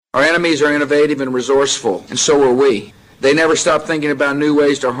Our enemies are innovative and resourceful, and so are we. They never stop thinking about new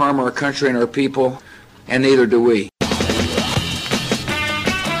ways to harm our country and our people, and neither do we.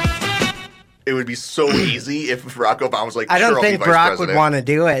 It would be so easy if Barack Obama was like, I don't sure, think I'll be vice Barack president. would want to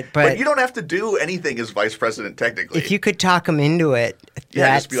do it, But you don't have to do anything as vice president, technically. if you could talk him into it,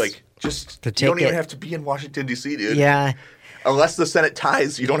 yeah, just be that's like, just the you don't even ticket. have to be in Washington, D.C., dude. Yeah. Unless the Senate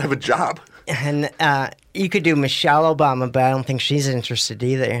ties, you don't have a job. And you could do Michelle Obama, but I don't think she's interested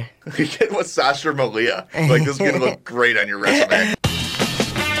either. You get with Sasha Malia. Like, this is going to look great on your resume.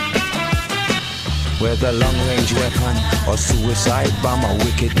 Whether long-range weapon or suicide bomb, a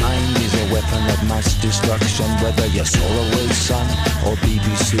wicked mind is a weapon of mass destruction. Whether you're Solar Sun or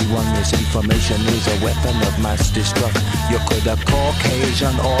BBC One, misinformation is a weapon of mass destruction. You could have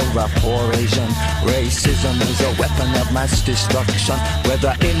Caucasian or rapport Asian. Racism is a weapon of mass destruction. Whether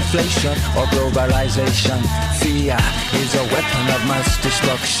inflation or globalization, fear is a weapon of mass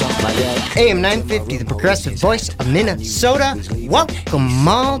destruction. AM 950, the progressive voice of Minnesota. Welcome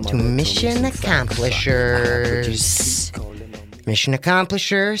all to Mission Accomplishers. Mission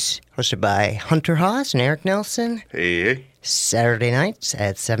Accomplishers, hosted by Hunter Haas and Eric Nelson. Hey. Saturday nights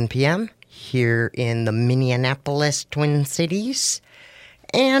at 7 p.m. here in the Minneapolis Twin Cities.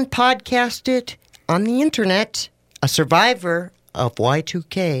 And podcasted on the internet, a survivor of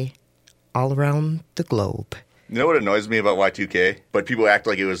Y2K all around the globe. You know what annoys me about Y2K? But people act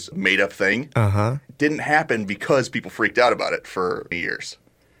like it was a made-up thing. Uh-huh. It didn't happen because people freaked out about it for years.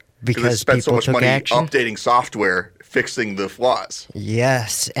 Because they spent so people much took money action. updating software, fixing the flaws.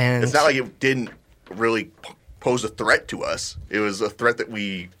 Yes, and It's not like it didn't really pose a threat to us. It was a threat that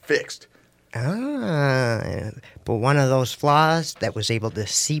we fixed. but one of those flaws that was able to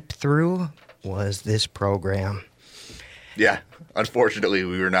seep through was this program. Yeah. Unfortunately,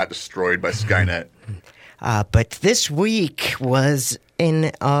 we were not destroyed by Skynet. But this week was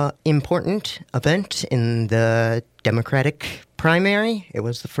an important event in the Democratic primary. It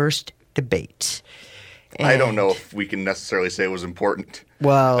was the first debate. I don't And know if we can necessarily say it was important.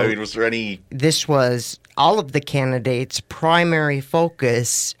 Well, I mean, was there any... this was all of the candidates' primary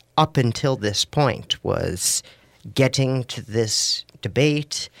focus up until this point was getting to this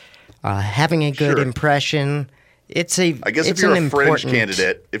debate, having a good Sure. impression. I guess if it's you're an a fringe important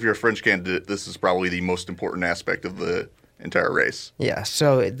candidate, this is probably the most important aspect of the entire race. Yeah,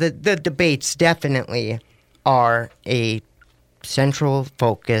 so the debates definitely are a central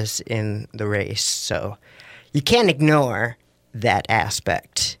focus in the race, so you can't ignore that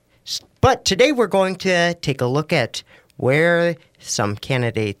aspect. But today we're going to take a look at where some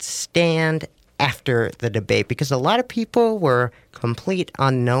candidates stand after the debate, because a lot of people were complete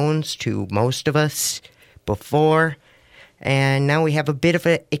unknowns to most of us before, and now we have a bit of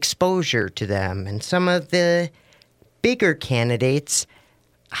an exposure to them. And some of the bigger candidates,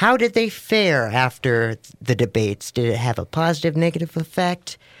 how did they fare after the debates? Did it have a positive, negative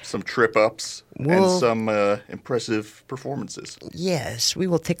effect? Some trip-ups Well- and some impressive performances. Yes, we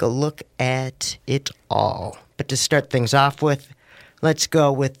will take a look at it all. But to start things off with, let's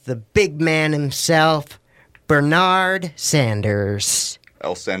go with the big man himself, Bernard Sanders.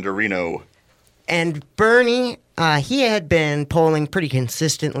 El Sandorino. And Bernie, he had been polling pretty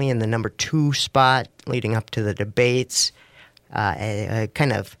consistently in the number 2 spot leading up to the debates.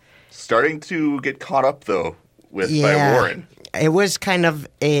 Kind of... Starting to get caught up, though, by Warren. It was kind of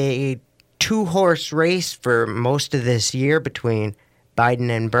a 2-horse race for most of this year between Biden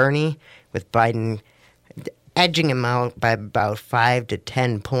and Bernie, with Biden edging him out by about 5 to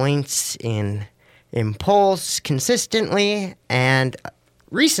 10 points in polls consistently. And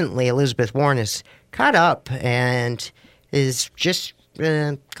recently, Elizabeth Warren has caught up and is just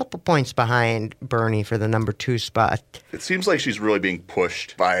a couple points behind Bernie for the number 2 spot. It seems like she's really being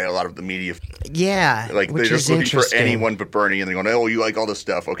pushed by a lot of the media. Yeah, Like, they're which just is looking for interesting. anyone but Bernie, and they're going, oh, you like all this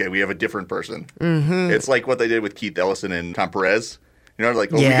stuff. Okay, we have a different person. Mm-hmm. It's like what they did with Keith Ellison and Tom Perez. You know,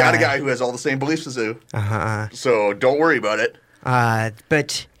 like, oh, we got a guy who has all the same beliefs as you. Uh-huh. So don't worry about it.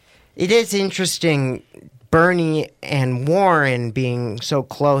 But it is interesting, Bernie and Warren being so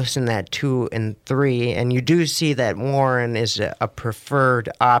close in that 2 and 3, and you do see that Warren is a preferred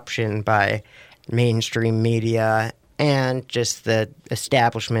option by mainstream media and just the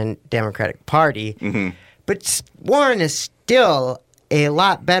establishment Democratic Party. Mm-hmm. But Warren is still a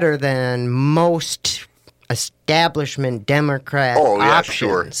lot better than most establishment Democrat options.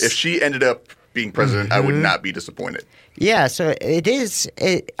 Sure. If she ended up being president, I would not be disappointed. Yeah, so it is.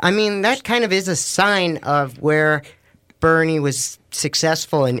 I mean, that kind of is a sign of where Bernie was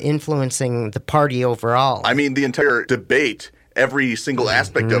successful in influencing the party overall. I mean, the entire debate, every single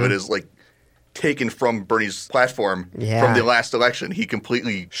aspect of it is like taken from Bernie's platform Yeah. from the last election. He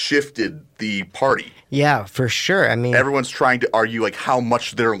completely shifted the party. Yeah, for sure. I mean, Everyone's trying to argue like how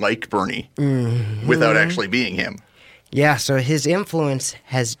much they're like Bernie without actually being him. yeah, so his influence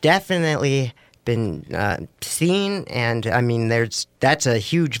has definitely been seen, and I mean, that's a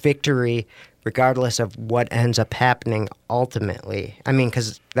huge victory regardless of what ends up happening ultimately. I mean,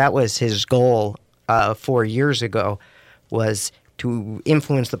 because that was his goal 4 years ago, was to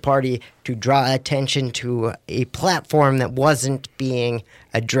influence the party, to draw attention to a platform that wasn't being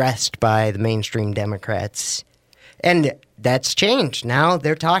addressed by the mainstream Democrats. And that's changed. Now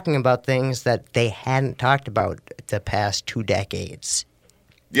they're talking about things that they hadn't talked about the past 2 decades.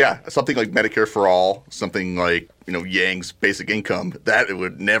 Yeah, something like Medicare for All, something like, Yang's basic income, that it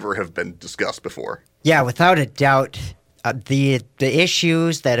would never have been discussed before. Yeah, without a doubt, the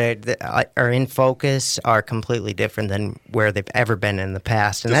issues that are in focus are completely different than where they've ever been in the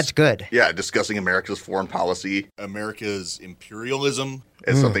past, and that's good. Yeah, discussing America's foreign policy, America's imperialism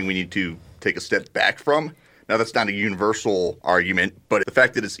as something we need to take a step back from. Now, that's not a universal argument, but the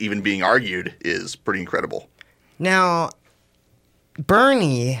fact that it's even being argued is pretty incredible. Now,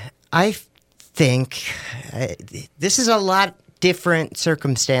 Bernie, I think this is a lot different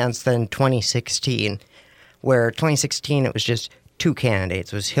circumstance than 2016, where 2016 it was just 2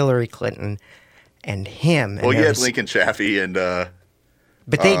 candidates. It was Hillary Clinton and him. Well, you had Lincoln Chafee and...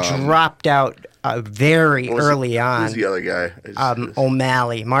 but they dropped out very early on. Who's the other guy?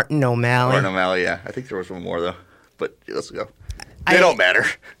 O'Malley, Martin O'Malley. Martin O'Malley, yeah. I think there was one more, though. But let's go. They don't matter.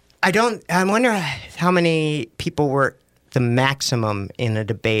 I wonder how many people were the maximum in a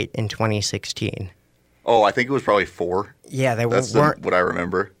debate in 2016. Oh, I think it was probably 4. Yeah, there That's what I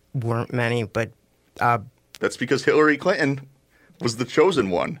remember. Weren't many, but that's because Hillary Clinton was the chosen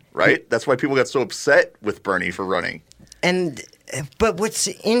one, right? That's why people got so upset with Bernie for running. But what's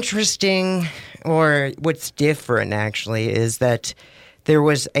interesting, or what's different actually, is that there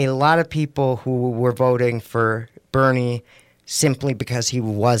was a lot of people who were voting for Bernie simply because he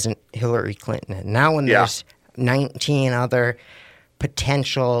wasn't Hillary Clinton. And now when there's 19 other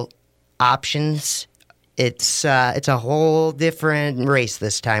potential options, it's a whole different race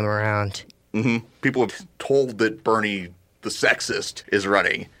this time around. Mm-hmm. People have told that Bernie, the sexist, is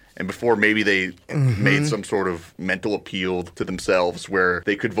running. And before, maybe they made some sort of mental appeal to themselves where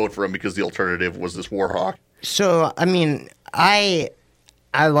they could vote for him because the alternative was this war hawk. So, I mean, I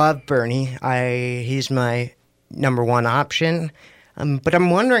love Bernie. He's my number one option. But I'm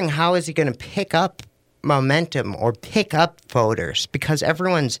wondering, how is he going to pick up momentum or pick up voters? Because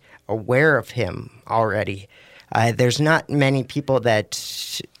everyone's aware of him already. There's not many people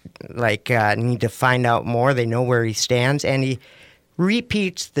that need to find out more. They know where he stands, and he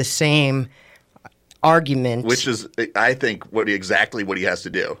repeats the same argument, which is, I think, exactly what he has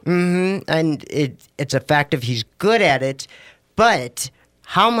to do. Mm-hmm. And it's a fact of he's good at it, but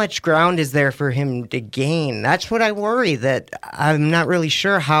how much ground is there for him to gain? That's what I worry. That I'm not really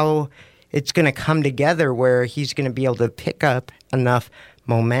sure how it's going to come together, where he's going to be able to pick up enough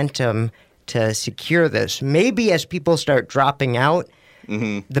momentum to secure this. Maybe as people start dropping out,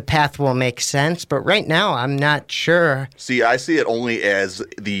 the path will make sense. But right now, I'm not sure. See, I see it only as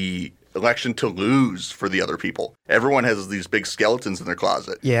the election to lose for the other people. Everyone has these big skeletons in their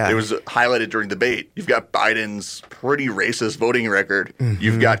closet. Yeah. It was highlighted during the debate. You've got Biden's pretty racist voting record.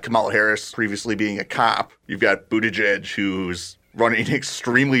 You've got Kamala Harris previously being a cop. You've got Buttigieg, who's running an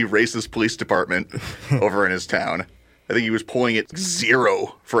extremely racist police department over in his town. I think he was polling at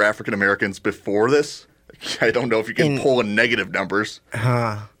 0 for African Americans before this. I don't know if you can pull in negative numbers.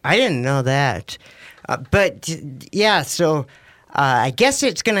 I didn't know that. But, yeah, so I guess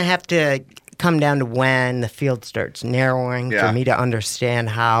it's going to have to come down to when the field starts narrowing for me to understand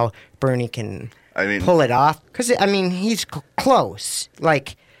how Bernie can pull it off. Because, he's close.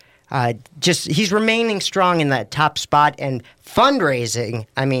 He's remaining strong in that top spot, and fundraising,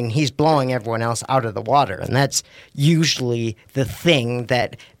 he's blowing everyone else out of the water, and that's usually the thing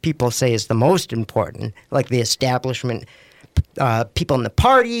that people say is the most important, like the establishment, people in the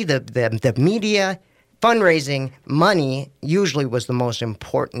party, the media. Fundraising, money, usually was the most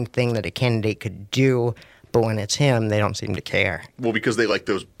important thing that a candidate could do, but when it's him, they don't seem to care. Well, because they like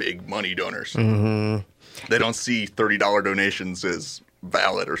those big money donors. Mm-hmm. They don't see $30 donations as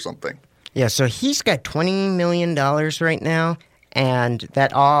valid or something. Yeah, so he's got $20 million right now, and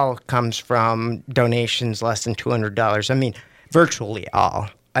that all comes from donations less than $200. Virtually all.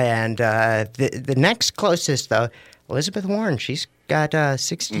 And the next closest, though, Elizabeth Warren, she's got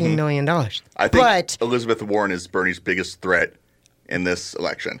 $16 million. I think Elizabeth Warren is Bernie's biggest threat in this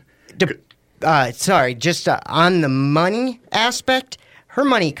election. Just on the money aspect, her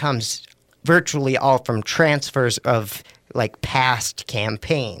money comes virtually all from transfers of like past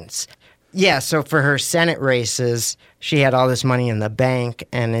campaigns. Yeah, so for her Senate races, she had all this money in the bank,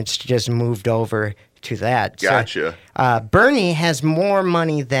 and it's just moved over to that. Gotcha. So, Bernie has more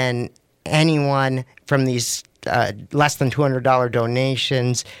money than anyone from these less than $200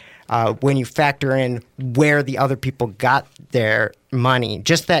 donations. When you factor in where the other people got their money,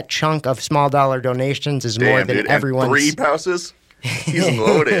 just that chunk of small dollar donations is more than dude. everyone's. And 3 houses? He's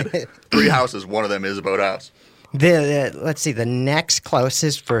loaded. 3 houses, one of them is a boathouse. Let's see, the next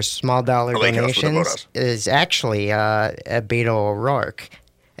closest for small dollar Lake House with a donations boathouse. is actually Beto O'Rourke.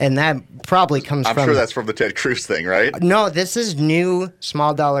 And that probably comes I'm from... sure that's from the Ted Cruz thing, right? No, this is new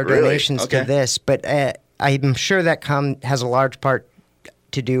small dollar Really? donations Okay. to this, but I'm sure that has a large part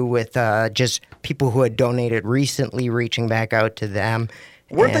to do with just people who had donated recently reaching back out to them.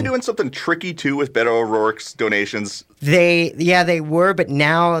 Weren't they And doing something tricky, too, with Beto O'Rourke's donations? They were, but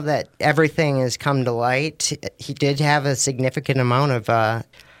now that everything has come to light, he did have a significant amount of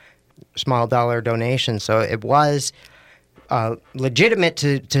small dollar donations, so it was legitimate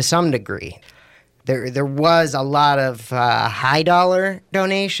to some degree. There was a lot of high dollar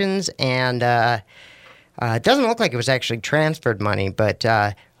donations, and it doesn't look like it was actually transferred money, but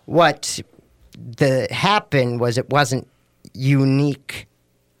what happened was it wasn't unique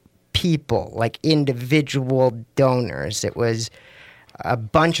people, like individual donors. It was a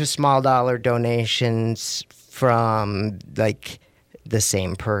bunch of small dollar donations from like the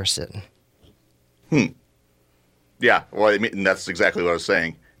same person. Yeah, well, I mean, that's exactly what I was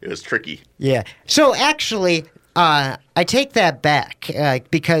saying. It was tricky. Yeah. So actually, I take that back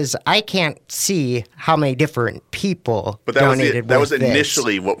because I can't see how many different people But that was donated that was with this.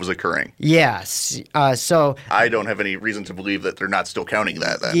 initially what was occurring. Yes. So I don't have any reason to believe that they're not still counting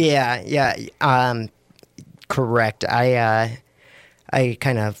that then. yeah. Correct. I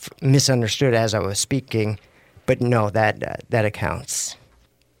kind of misunderstood as I was speaking, but no, that accounts.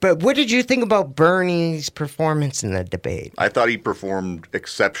 But what did you think about Bernie's performance in the debate? I thought he performed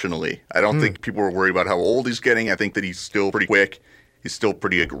exceptionally. I don't think people were worried about how old he's getting. I think that he's still pretty quick. He's still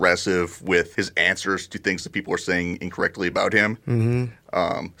pretty aggressive with his answers to things that people are saying incorrectly about him.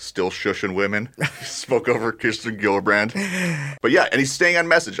 Still shushing women. He spoke over Kirsten Gillibrand. But yeah, and he's staying on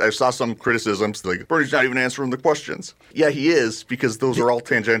message. I saw some criticisms like, Bernie's not even answering the questions. Yeah, he is, because those are all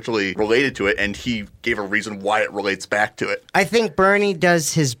tangentially related to it, and he gave a reason why it relates back to it. I think Bernie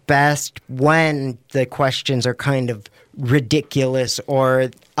does his best when the questions are kind of ridiculous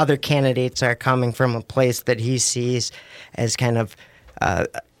or other candidates are coming from a place that he sees as kind of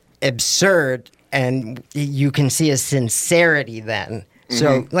absurd, and you can see a sincerity then.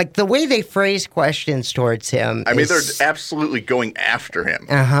 So, like, the way they phrase questions towards him I mean, is... they're absolutely going after him.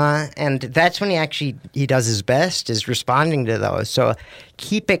 And that's when he does his best, is responding to those. So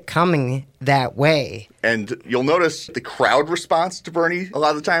keep it coming that way. And you'll notice the crowd response to Bernie a lot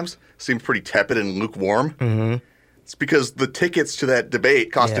of the times seems pretty tepid and lukewarm. Mm-hmm. It's because the tickets to that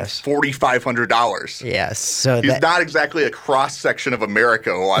debate costed Yes. $4,500. Yes. So He's not exactly a cross-section of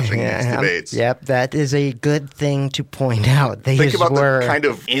America watching these debates. Yep, that is a good thing to point out. Think about the kind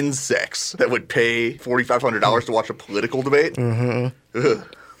of insects that would pay $4,500 to watch a political debate. Mm-hmm.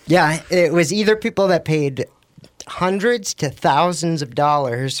 Yeah, it was either people that paid hundreds to thousands of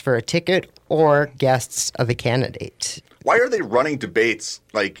dollars for a ticket or guests of a candidate. Why are they running debates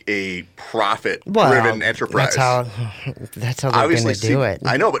like a profit-driven enterprise? That's how they're going to do it.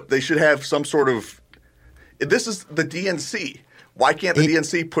 I know, but they should have some sort of... This is the DNC. Why can't the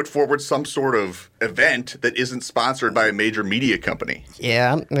DNC put forward some sort of event that isn't sponsored by a major media company?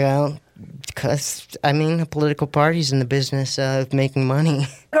 Yeah, well, because, I mean, a political party's in the business of making money.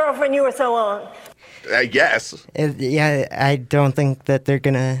 Girlfriend, you were so on. I guess. Yeah, I don't think that they're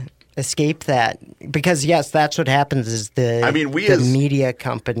going to escape that. Because, yes, that's what happens is the media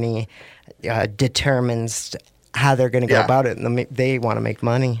company determines how they're going to go about it, and they want to make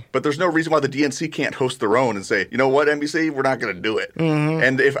money. But there's no reason why the DNC can't host their own and say, you know what, NBC, we're not going to do it. Mm-hmm.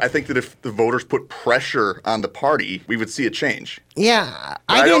 And I think that if the voters put pressure on the party, we would see a change. Yeah,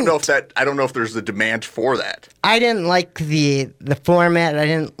 I don't know if there's a demand for that. I didn't like the format. I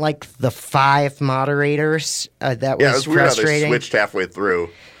didn't like the 5 moderators. That was it was weird frustrating. how they switched halfway through.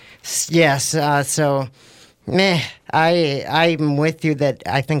 Yes, so I'm with you that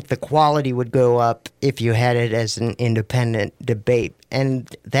I think the quality would go up if you had it as an independent debate.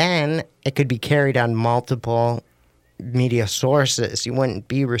 And then it could be carried on multiple media sources. You wouldn't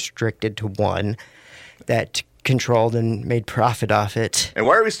be restricted to one that controlled and made profit off it. And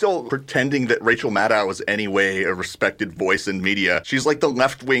why are we still pretending that Rachel Maddow was anyway a respected voice in media? She's like the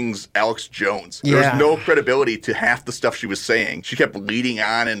left wing's Alex Jones. There Yeah. was no credibility to half the stuff she was saying. She kept leading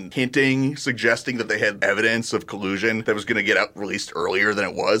on and hinting, suggesting that they had evidence of collusion that was going to get out released earlier than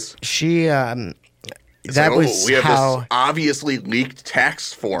it was. She, It's that like, was we have how, this obviously leaked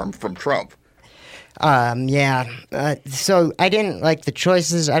tax form from Trump. yeah. So I didn't like the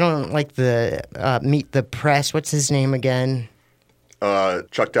choices. I don't like the Meet the Press. What's his name again?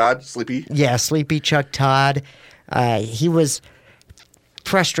 Chuck Todd, Sleepy. Yeah, Sleepy Chuck Todd. He was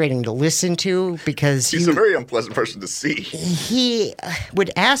frustrating to listen to because He's a very unpleasant person to see. he would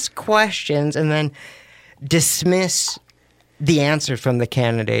ask questions and then dismiss the answer from the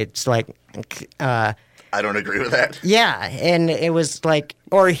candidates. Like, I don't agree with that. yeah, and it was like,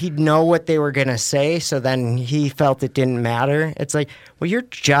 or he'd know what they were going to say, so then he felt it didn't matter. It's like, well, your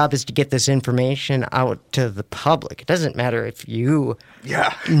job is to get this information out to the public. It doesn't matter if you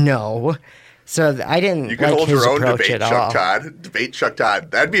Yeah. know. So I didn't You could like hold his your own approach debate, at Chuck all. Todd. Debate Chuck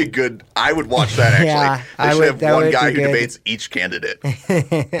Todd. That'd be a good. I would watch that actually. Yeah, they I should would- have that one would guy be who good. debates each candidate.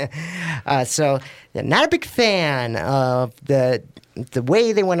 So yeah, not a big fan of the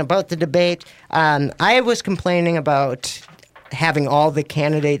way they went about the debate. I was complaining about having all the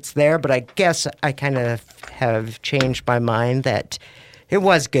candidates there, but I guess I kind of have changed my mind that it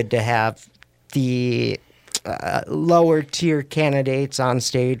was good to have the lower tier candidates on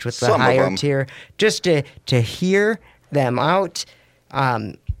stage with the Some of higher them. tier, just to hear them out.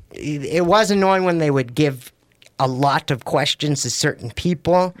 It was annoying when they would give a lot of questions to certain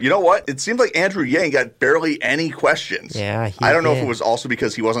people. You know what? It seemed like Andrew Yang got barely any questions. Yeah, he I don't know if did. it was also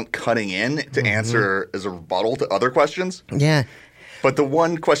because he wasn't cutting in to answer as a rebuttal to other questions. Yeah. But the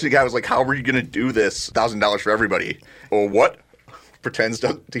one question the guy was like, "How are you going to do this? $1,000 for everybody?" Or what? Pretends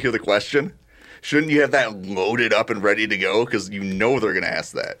to hear the question. Shouldn't you have that loaded up and ready to go? Because you know they're going to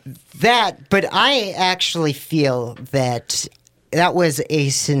ask that. But I actually feel that was a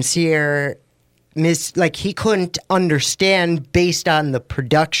sincere like he couldn't understand based on the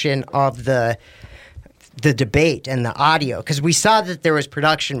production of the debate and the audio, because we saw that there was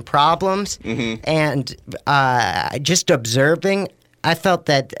production problems, and just observing, I felt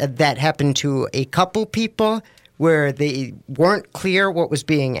that that happened to a couple people where they weren't clear what was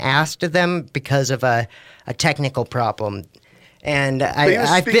being asked of them because of a technical problem. And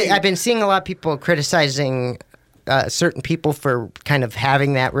I've been seeing a lot of people criticizing certain people for kind of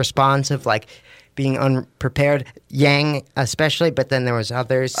having that response of like being unprepared, Yang especially, but then there was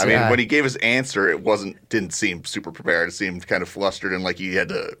others. I mean, when he gave his answer, it didn't seem super prepared. It seemed kind of flustered and like he had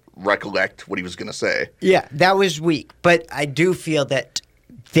to recollect what he was going to say. Yeah, that was weak. But I do feel that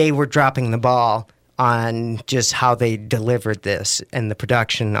they were dropping the ball on just how they delivered this and the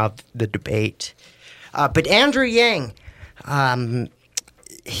production of the debate. But Andrew Yang,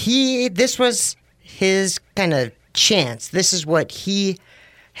 this was his kind of chance. This is what he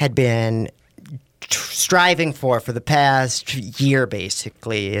had been striving for the past year,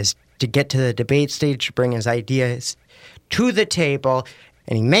 basically, is to get to the debate stage, to bring his ideas to the table.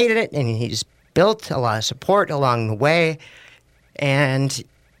 And he made it, and he's built a lot of support along the way. And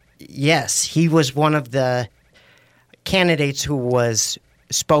yes, he was one of the candidates who was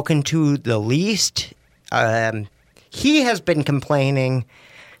spoken to the least. He has been complaining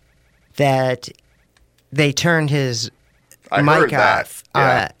that they turned his I mic heard that, off.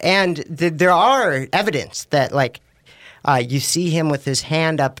 yeah. And there are evidence that, like, you see him with his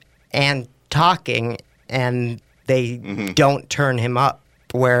hand up and talking, and they don't turn him up.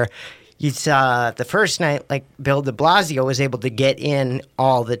 Where you saw the first night, like, Bill de Blasio was able to get in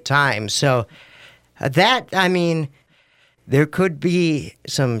all the time. So I mean, there could be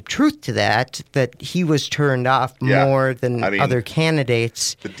some truth to that he was turned off Yeah. more than I mean, other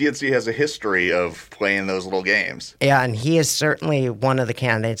candidates. The DNC has a history of playing those little games. Yeah, and he is certainly one of the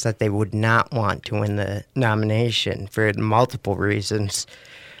candidates that they would not want to win the nomination for multiple reasons.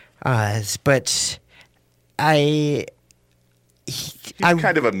 But He's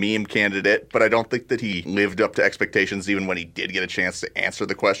kind of a meme candidate, but I don't think that he lived up to expectations even when he did get a chance to answer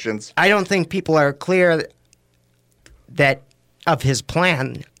the questions. I don't think people are clear that of his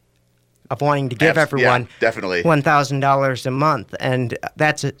plan of wanting to give everyone definitely $1,000 a month, and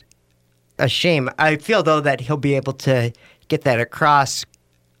that's a shame. I feel, though, that he'll be able to get that across,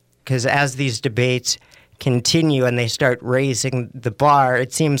 because as these debates continue and they start raising the bar,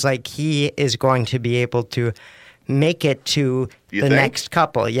 it seems like he is going to be able to make it to You the think? next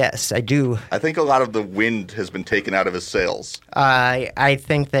couple. Yes, I do. I think a lot of the wind has been taken out of his sails. I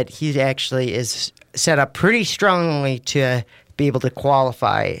think that he actually is set up pretty strongly to be able to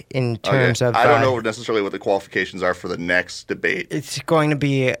qualify in terms of... I don't know necessarily what the qualifications are for the next debate. It's going to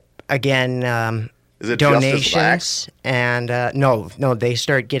be, again, Is it donations. just as lax? And no, they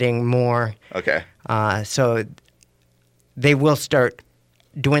start getting more. Okay. So they will start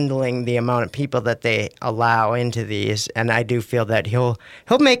dwindling the amount of people that they allow into these. And I do feel that he'll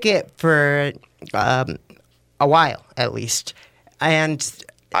make it for a while, at least. And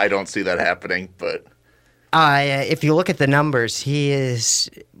I don't see that happening, but... if you look at the numbers, he is...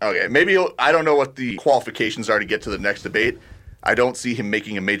 Okay, maybe I don't know what the qualifications are to get to the next debate. I don't see him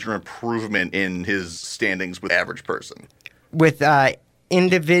making a major improvement in his standings with the average person. With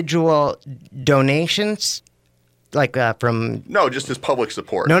individual donations, like from... No, just his public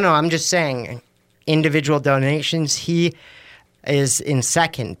support. No, I'm just saying individual donations, he is in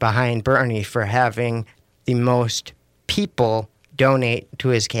second behind Bernie for having the most people donate to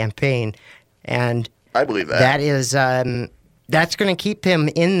his campaign. And I believe that. that is... that's going to keep him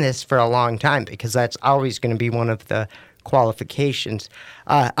in this for a long time because that's always going to be one of the qualifications.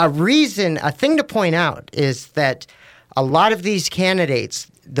 A thing to point out is that a lot of these candidates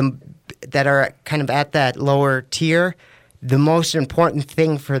that are kind of at that lower tier, the most important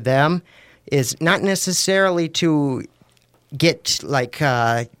thing for them is not necessarily to get like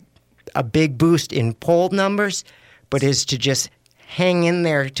a big boost in poll numbers, but is to just hang in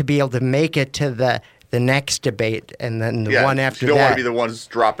there to be able to make it to the next debate and then the one after you don't that. want to be the ones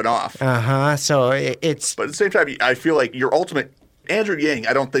dropping off. So it's... But at the same time, I feel like your ultimate... Andrew Yang,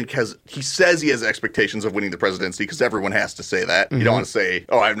 I don't think he says he has expectations of winning the presidency because everyone has to say that. You don't want to say,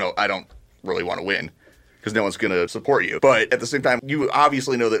 I don't really want to win because no one's going to support you. But at the same time, you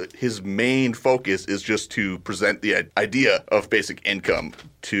obviously know that his main focus is just to present the idea of basic income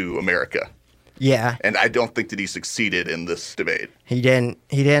to America. Yeah. And I don't think that he succeeded in this debate. He didn't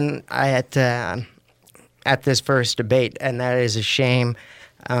at this first debate, and that is a shame.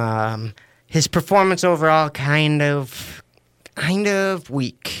 His performance overall kind of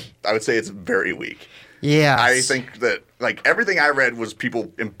weak. I would say it's very weak. Yeah. I think that, everything I read was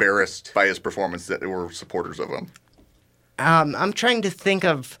people embarrassed by his performance that were supporters of him. I'm trying to think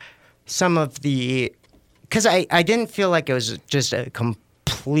of some of the... Because I didn't feel like it was just a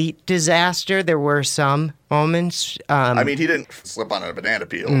complete disaster. There were some moments. I mean, he didn't slip on a banana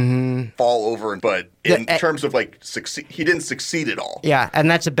peel, fall over, but in terms of, he didn't succeed at all. Yeah,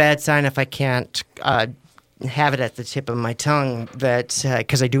 and that's a bad sign if I can't... have it at the tip of my tongue that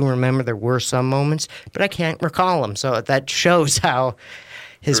because I do remember there were some moments, but I can't recall them. So that shows how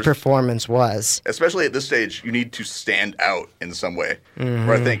his performance was. Especially at this stage, you need to stand out in some way.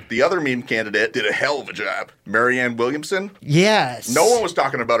 Where I think the other meme candidate did a hell of a job. Marianne Williamson? Yes. No one was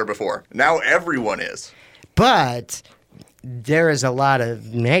talking about her before. Now everyone is. But there is a lot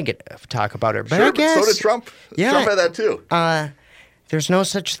of negative talk about her. But Sure, I guess, but so did Trump. Yeah, Trump had that too. There's no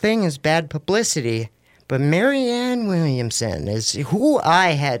such thing as bad publicity. But Marianne Williamson is who I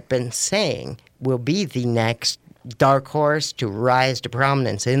had been saying will be the next dark horse to rise to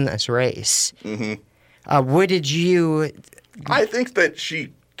prominence in this race. What did you... I think that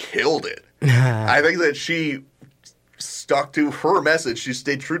she killed it. I think that she stuck to her message. She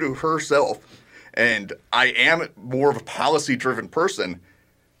stayed true to herself. And I am more of a policy-driven person.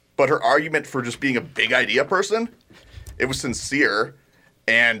 But her argument for just being a big idea person, it was sincere.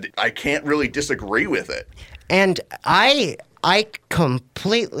 And I can't really disagree with it. And I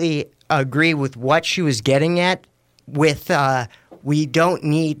completely agree with what she was getting at with we don't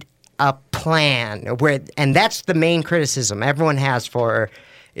need a plan. And that's the main criticism everyone has for her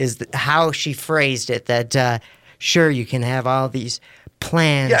is how she phrased it, that sure, you can have all these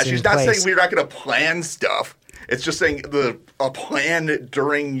plans. Yeah, she's not place. saying we're not going to plan stuff. It's just saying a plan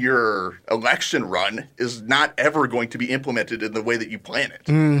during your election run is not ever going to be implemented in the way that you plan it.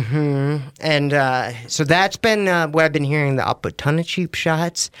 And so that's been what I've been hearing, up a ton of cheap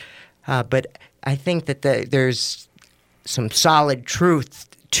shots. But I think that there's some solid truth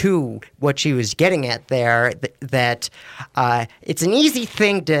to what she was getting at there, that it's an easy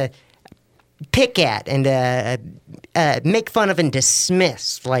thing to pick at and make fun of and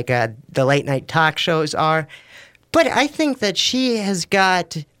dismiss, like the late night talk shows are. But I think that she has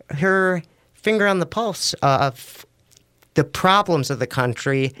got her finger on the pulse of the problems of the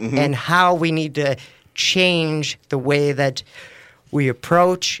country and how we need to change the way that we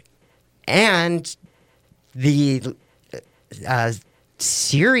approach and the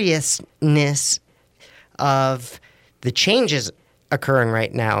seriousness of the changes occurring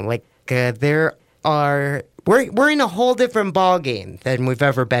right now. Like there are... We're in a whole different ballgame than we've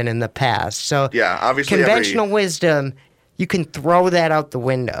ever been in the past. So yeah, obviously conventional wisdom, you can throw that out the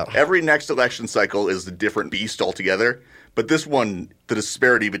window. Every next election cycle is a different beast altogether. But this one, the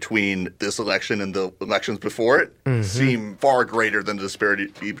disparity between this election and the elections before it seem far greater than the disparity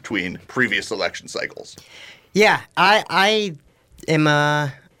between previous election cycles. Yeah, I am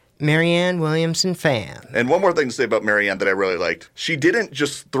a Marianne Williamson fan. And one more thing to say about Marianne that I really liked. She didn't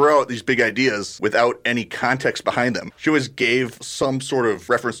just throw out these big ideas without any context behind them. She always gave some sort of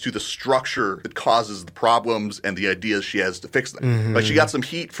reference to the structure that causes the problems and the ideas she has to fix them. Like she got some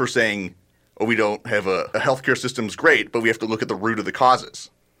heat for saying, oh, we don't have a healthcare system's great, but we have to look at the root of the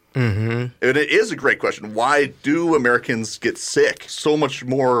causes. And it is a great question. Why do Americans get sick so much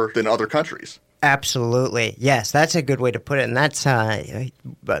more than other countries? Absolutely. Yes, that's a good way to put it. And that's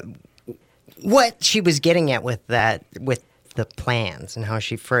but what she was getting at with that, with the plans and how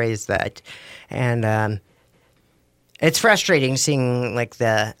she phrased that. And it's frustrating seeing like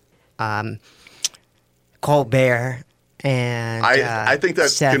the Colbert and I think that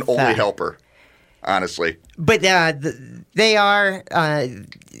Seth, can only help her, honestly. But they are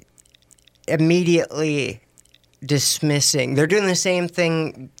immediately dismissing. They're doing the same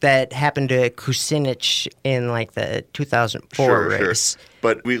thing that happened to Kucinich in like the 2004 race. Sure.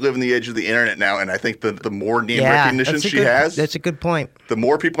 But we live in the age of the internet now, and I think that the more name Yeah, recognition that's a she good- has, That's a good point. the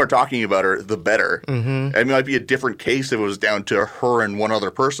more people are talking about her, the better. It might be a different case if it was down to her and one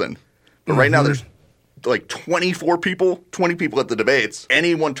other person. But right now there's like 20 people at the debates.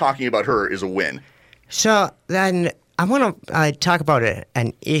 Anyone talking about her is a win. So then I want to talk about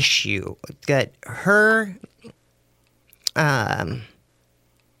an issue that her,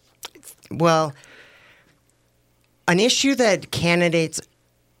 well, an issue that candidates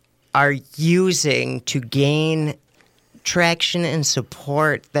are using to gain traction and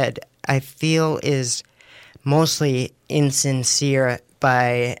support that I feel is mostly insincere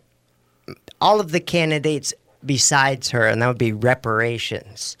by all of the candidates besides her, and that would be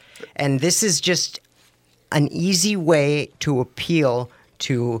reparations. And this is just an easy way to appeal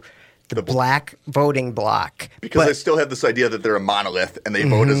to the black voting bloc. Because they still have this idea that they're a monolith and they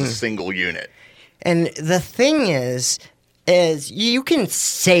vote as a single unit. And the thing is you can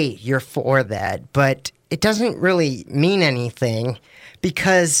say you're for that, but it doesn't really mean anything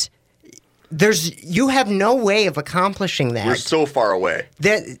because you have no way of accomplishing that. We're so far away.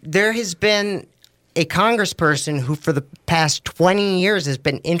 There has been a congressperson who for the past 20 years has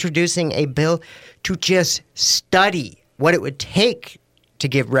been introducing a bill to just study what it would take to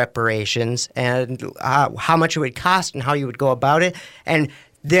give reparations and how much it would cost and how you would go about it. And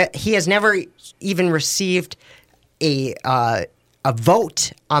he has never even received a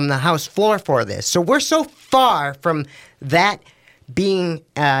vote on the House floor for this. So we're so far from that being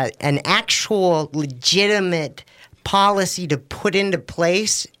an actual legitimate policy to put into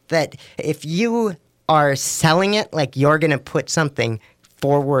place that if you are selling it like you're going to put something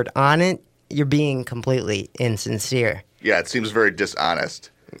forward on it, you're being completely insincere. Yeah, it seems very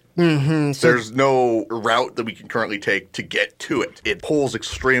dishonest. There's no route that we can currently take to get to it. It polls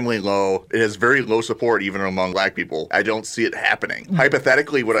extremely low. It has very low support even among black people. I don't see it happening.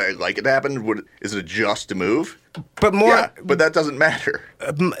 Hypothetically, would I like it to happen? Is it a just move? But but that doesn't matter.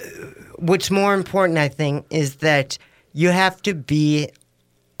 What's more important, I think, is that you have to be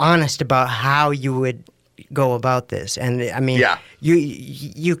honest about how you would go about this. And I mean,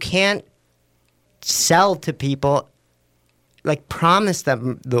 you can't sell to people, like promise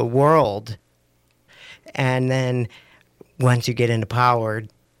them the world, and then once you get into power,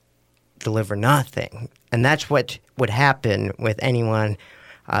 deliver nothing. And that's what would happen with anyone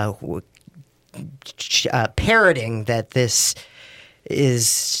parroting that this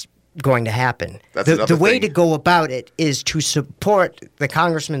is going to happen. The way to go about it is to support the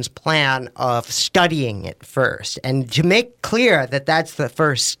congressman's plan of studying it first and to make clear that that's the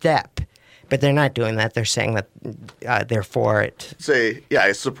first step. But they're not doing that. They're saying that they're for it. Say, yeah,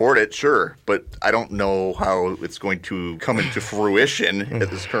 I support it, sure, but I don't know how it's going to come into fruition at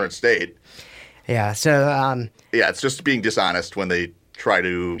this current state. Yeah, so... yeah, it's just being dishonest when they try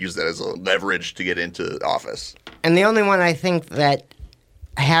to use that as a leverage to get into office. And the only one I think that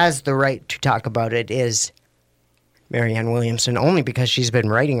has the right to talk about it is Marianne Williamson, only because she's been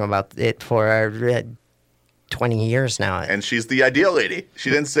writing about it for 20 years now. And she's the ideal lady. She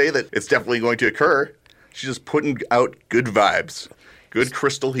didn't say that it's definitely going to occur. She's just putting out good vibes, good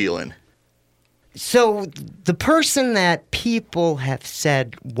crystal healing. So the person that people have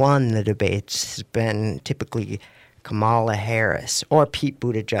said won the debates has been typically Kamala Harris or Pete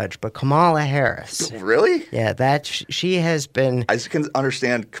Buttigieg, but Kamala Harris. Really? Yeah, she has been... I can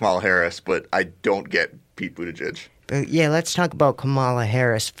understand Kamala Harris, but I don't get Pete Buttigieg. But yeah, let's talk about Kamala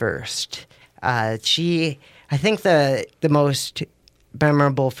Harris first. I think the most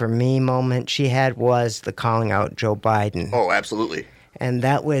memorable for me moment she had was the calling out Joe Biden. Oh, absolutely. And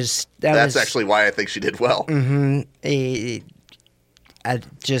that's Actually why I think she did well.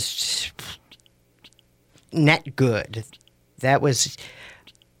 Just net good. That was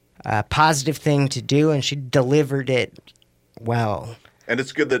a positive thing to do, and she delivered it well. And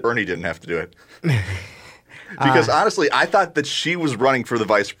it's good that Bernie didn't have to do it. Because honestly, I thought that she was running for the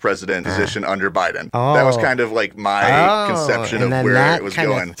vice president position under Biden. That was kind of like my conception of where it was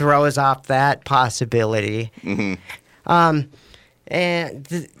going. And that throws off that possibility.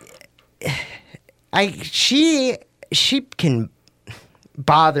 She can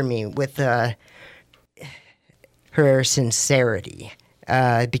bother me with her sincerity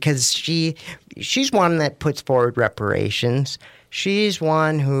because she's one that puts forward reparations. She's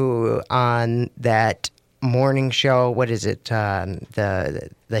one who on that morning show, what is it? The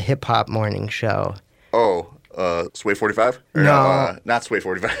hip hop morning show. Oh, Sway 45? No, not Sway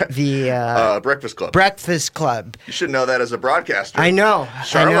 45. The Breakfast Club. Breakfast Club. You should know that as a broadcaster. I know.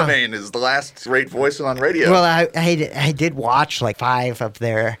 Charlemagne is the last great voice on radio. Well, I did watch like 5 of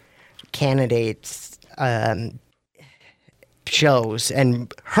their candidates' shows,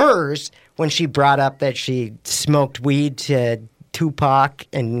 and hers when she brought up that she smoked weed to Tupac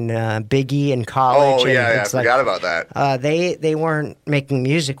and Biggie in college. Oh, and yeah, I it's like, forgot about that. They weren't making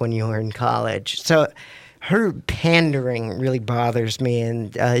music when you were in college. So her pandering really bothers me,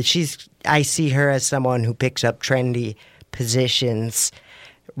 and I see her as someone who picks up trendy positions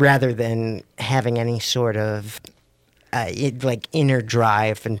rather than having any sort of inner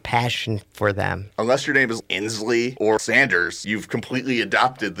drive and passion for them. Unless your name is Inslee or Sanders, you've completely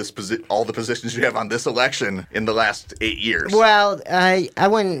adopted all the positions you have on this election in the last 8 years. Well, I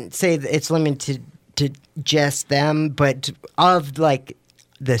wouldn't say that it's limited to just them, but of like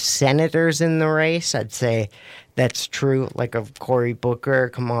the senators in the race, I'd say that's true. Like of Cory Booker,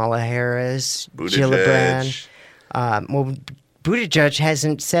 Kamala Harris, Buttigieg. Gillibrand. Buttigieg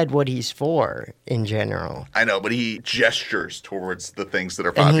hasn't said what he's for in general. I know, but he gestures towards the things that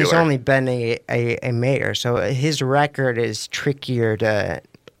are popular. And he's only been a mayor, so his record is trickier to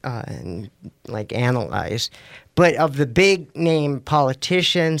analyze. But of the big name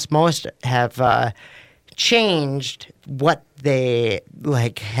politicians, most have changed what they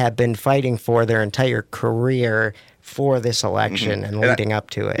have been fighting for their entire career for this election and leading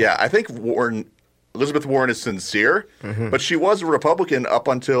up to it. Yeah, I think Elizabeth Warren is sincere, but she was a Republican up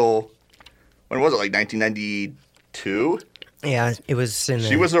until, when was it, like 1992? Yeah, it was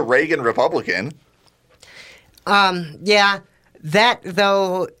She was a Reagan Republican. Yeah, that,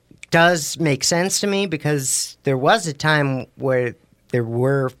 though, does make sense to me because there was a time where there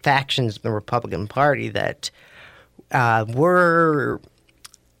were factions in the Republican Party that were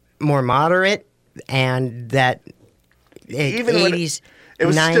more moderate and that Even 80s... It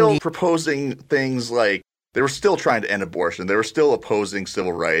was 90. still proposing things like, they were still trying to end abortion. They were still opposing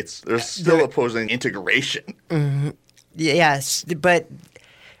civil rights. They're still opposing integration. Yes, but,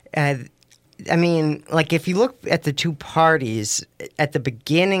 I mean, like, if you look at the two parties, at the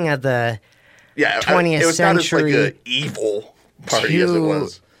beginning of the 20th it was century... not as, like, an evil party as it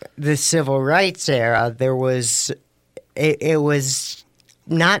was. The civil rights era, there was... It was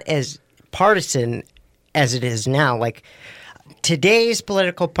not as partisan as it is now. Like... Today's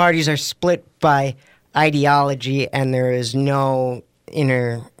political parties are split by ideology, and there is no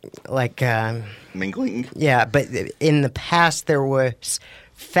inner, mingling? Yeah, but in the past there was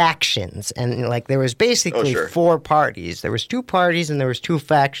factions, and, there was basically 4 parties. There was 2 parties, and there was 2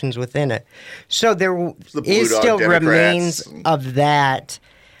 factions within it. So there is still remains of that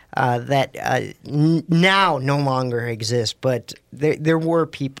now no longer exist, but there were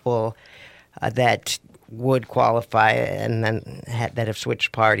people that would qualify and then that have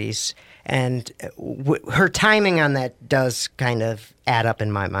switched parties. And her timing on that does kind of add up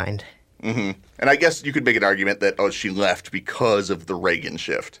in my mind. Mm-hmm. And I guess you could make an argument that, she left because of the Reagan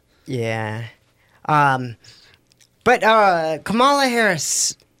shift. Yeah. But Kamala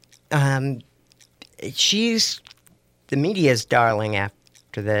Harris, she's the media's darling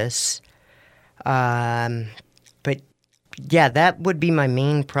after this. But, yeah, that would be my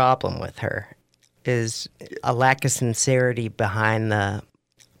main problem with her. Is a lack of sincerity behind the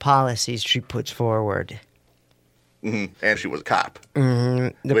policies she puts forward. Mm-hmm. And she was a cop,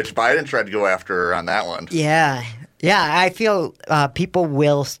 which Biden tried to go after her on that one. Yeah. I feel people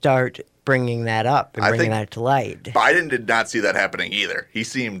will start bringing that up and bringing that to light. Biden did not see that happening either. He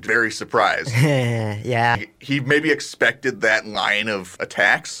seemed very surprised. Yeah. He maybe expected that line of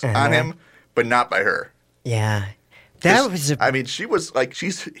attacks on him, but not by her. Yeah. She was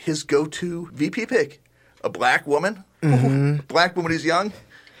she's his go-to VP pick. A black woman? A black woman who's young?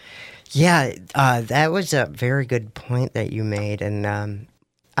 Yeah, that was a very good point that you made, and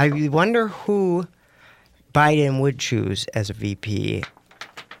I wonder who Biden would choose as a VP.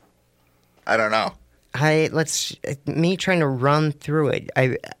 I don't know. Me trying to run through it.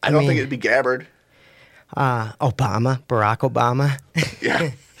 I don't mean, think it'd be Gabbard. Barack Obama.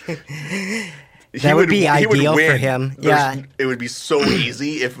 Yeah. That would be ideal for win. him. Yeah. It would be so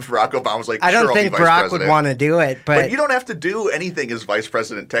easy if Barack Obama was like, I don't sure, think I'll be vice Barack president. would want to do it, But you don't have to do anything as vice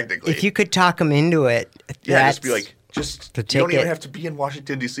president, technically. if you could talk him into it, yeah, that's just be like, the you don't even ticket. have to be in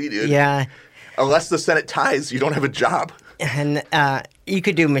Washington, D.C., dude. Yeah. Unless the Senate ties, you don't have a job. And you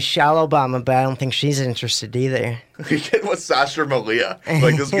could do Michelle Obama, but I don't think she's interested either. You get with Sasha Malia.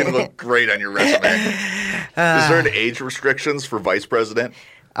 Like, this is going to look great on your resume. Is there an age restrictions for vice president?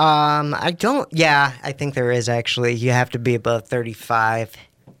 I don't. Yeah, I think there is actually. You have to be above 35.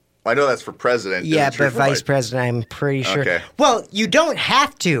 I know that's for president. Is Yeah, it true but for vice president, I'm pretty sure. Okay. Well, you don't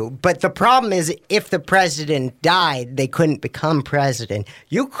have to, but the problem is if the president died, they couldn't become president.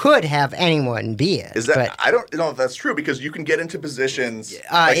 You could have anyone be it. Is that? but I don't know if that's true because you can get into positions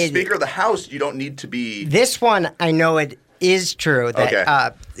like Speaker of the House. You don't need to be. This one, I know it is true.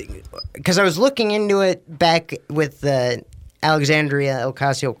 That, because I was looking into it back with the Alexandria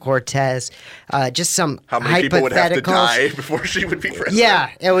Ocasio-Cortez, just some How many people would have to hypotheticals. die before she would be president? Yeah,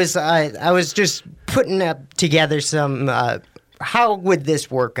 it was. I was just putting up together some. How would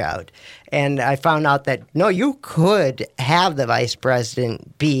this work out? And I found out that no, you could have the vice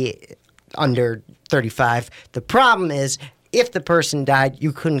president be under 35. The problem is, if the person died,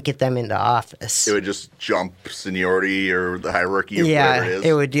 you couldn't get them into office. It would just jump seniority or the hierarchy of whatever it is.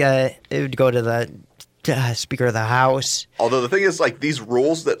 It would go to the Speaker of the House. Although the thing is, like, these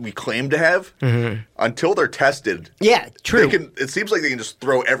rules that we claim to have, until they're tested, Yeah, true. it seems like they can just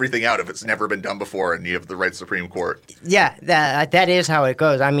throw everything out if it's never been done before and you have the right Supreme Court. Yeah, that is how it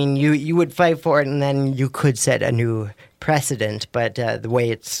goes. I mean, you would fight for it, and then you could set a new precedent. But the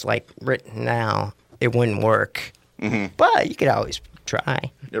way it's like written now, it wouldn't work. But you could always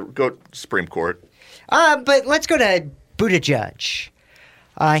try. Yeah, go Supreme Court. But let's go to Buttigieg.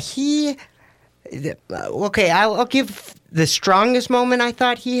 I'll give the strongest moment I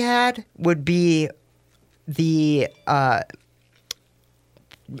thought he had would be the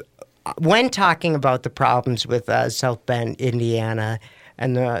when talking about the problems with South Bend, Indiana,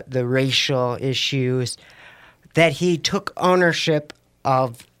 and the racial issues, that he took ownership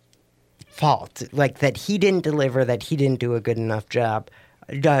of fault, like that he didn't deliver, that he didn't do a good enough job.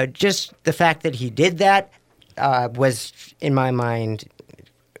 Just the fact that he did that was, in my mind,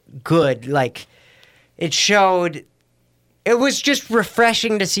 good. Like, it showed, it was just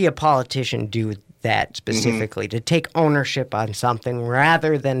refreshing to see a politician do that specifically, to take ownership on something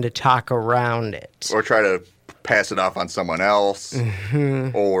rather than to talk around it. Or try to pass it off on someone else.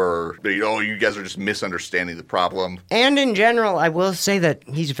 Or, you guys are just misunderstanding the problem. And in general, I will say that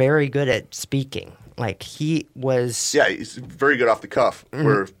he's very good at speaking. Like, he was... Yeah, he's very good off the cuff.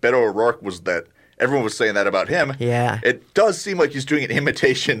 Where Beto O'Rourke was that... Everyone was saying that about him. Yeah. It does seem like he's doing an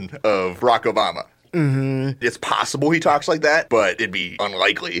imitation of Barack Obama. It's possible he talks like that, but it'd be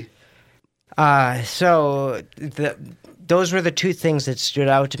unlikely. So those were the two things that stood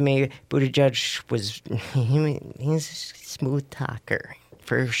out to me. Buttigieg he's a smooth talker,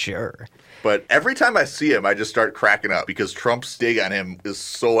 for sure. But every time I see him, I just start cracking up because Trump's dig on him is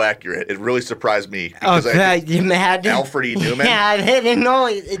so accurate. It really surprised me. Because You mad? Alfred E. Newman? Yeah, I didn't know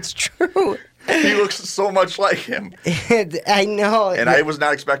it's true. He looks so much like him. I know. And I was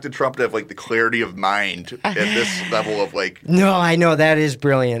not expecting Trump to have, like, the clarity of mind at this level of, like... No, I know. That is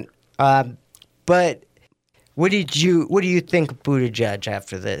brilliant. But what do you think of Buttigieg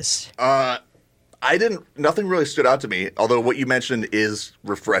after this? Nothing really stood out to me, although what you mentioned is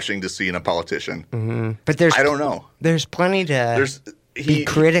refreshing to see in a politician. But I don't know. There's plenty to be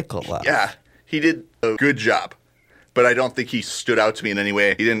critical of. Yeah, he did a good job, but I don't think he stood out to me in any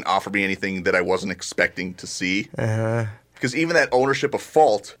way. He didn't offer me anything that I wasn't expecting to see. Because even that ownership of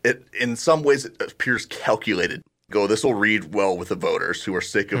fault, in some ways it appears calculated. This will read well with the voters who are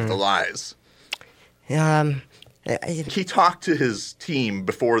sick of the lies. He talked to his team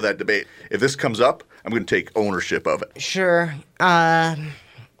before that debate. If this comes up, I'm going to take ownership of it. Sure.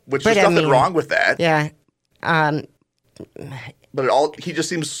 Which there's nothing wrong with that. Yeah. But he just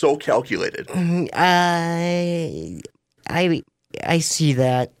seems so calculated. I see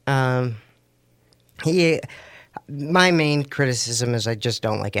that. My main criticism is I just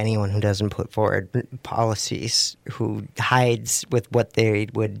don't like anyone who doesn't put forward policies, who hides with what they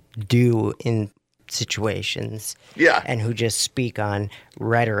would do in situations. Yeah. And who just speak on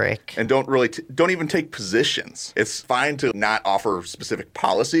rhetoric. And don't really don't even take positions. It's fine to not offer specific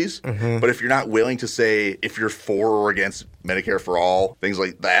policies, but if you're not willing to say if you're for or against Medicare for all, things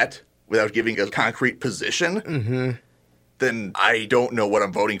like that, without giving a concrete position, then I don't know what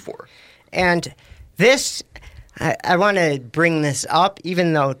I'm voting for. And this, I want to bring this up,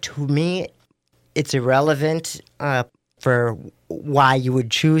 even though to me it's irrelevant for why you would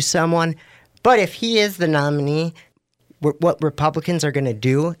choose someone. But if he is the nominee, what Republicans are going to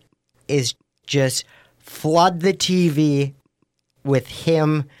do is just flood the TV with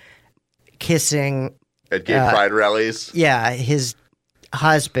him kissing At gay pride rallies. his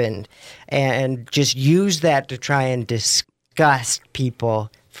husband, and just use that to try and disgust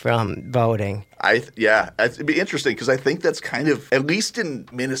people from voting. It'd be interesting because I think that's kind of, at least in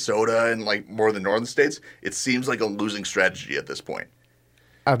Minnesota and like more of the northern states, it seems like a losing strategy at this point.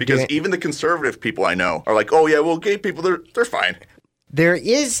 Because even the conservative people I know are like, oh yeah, well, gay people, they're fine. There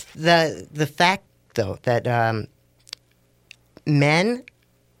is the fact, though, that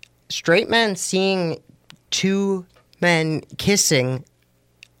straight men seeing two men kissing,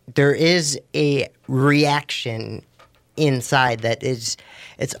 there is a reaction inside that it's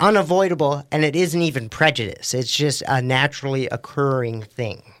unavoidable, and it isn't even prejudice. It's just a naturally occurring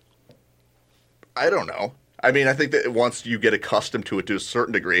thing. I don't know. I mean, I think that once you get accustomed to it to a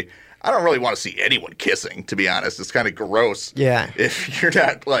certain degree, I don't really want to see anyone kissing, to be honest. It's kind of gross. Yeah. If you're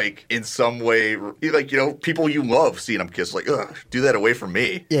not, like, in some way, like, people you love seeing them kiss, like, ugh, do that away from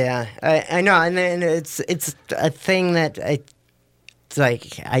me. Yeah, I know. And then it's a thing that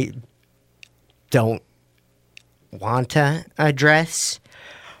I don't want to address,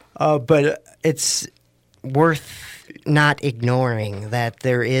 but it's worth not ignoring that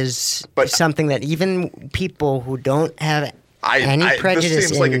there is something that even people who don't have any prejudice this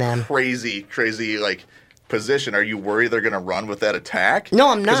seems like in them. a crazy, like, position. Are you worried they're going to run with that attack? No,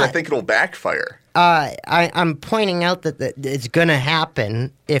 I'm not. Because I think it'll backfire. I'm pointing out that it's going to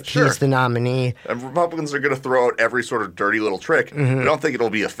happen if he's the nominee. And Republicans are going to throw out every sort of dirty little trick. I don't think it'll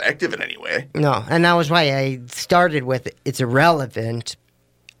be effective in any way. No, and that was why I started with it's irrelevant,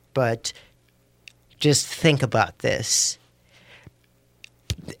 but just think about this.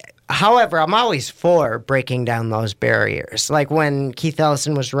 However, I'm always for breaking down those barriers. Like when Keith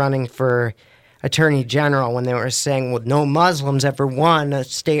Ellison was running for Attorney General, when they were saying, well, no Muslims ever won a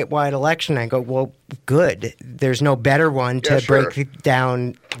statewide election. I go, well, good. There's no better one to break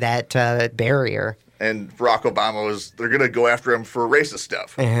down that barrier. And Barack Obama they're going to go after him for racist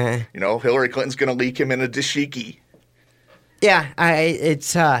stuff. Hillary Clinton's going to leak him in a dashiki. Yeah,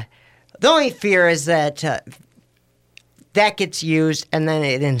 the only fear is that that gets used and then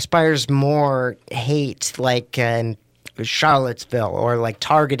it inspires more hate, like Charlottesville, or like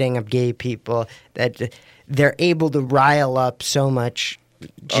targeting of gay people, that they're able to rile up so much.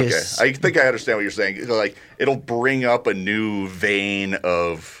 Okay, I think I understand what you're saying. Like, it'll bring up a new vein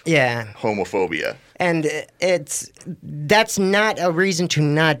of homophobia. And that's not a reason to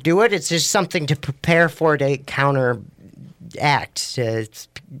not do it. It's just something to prepare for, to counteract, to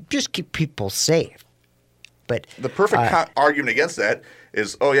just keep people safe. But the perfect argument against that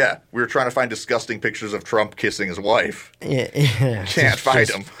is, oh yeah, we were trying to find disgusting pictures of Trump kissing his wife. Yeah. Can't find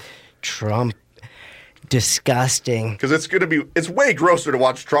them. Trump, disgusting. Because it's way grosser to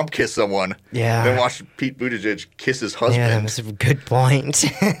watch Trump kiss someone than watch Pete Buttigieg kiss his husband. Yeah, that's a good point.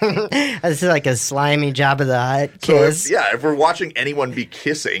 That's like a slimy Jabba the Hutt kiss. So if we're watching anyone be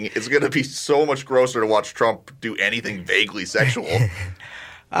kissing, it's going to be so much grosser to watch Trump do anything vaguely sexual.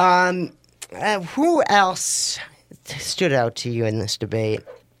 Who else stood out to you in this debate?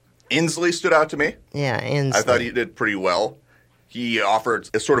 Inslee stood out to me. Yeah, Inslee. I thought he did pretty well. He offered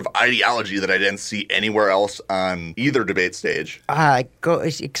a sort of ideology that I didn't see anywhere else on either debate stage. Go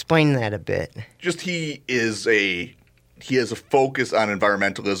explain that a bit. Just he has a focus on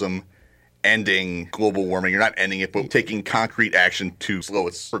environmentalism, ending global warming. You're not ending it, but taking concrete action to slow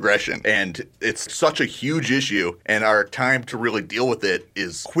its progression. And it's such a huge issue, and our time to really deal with it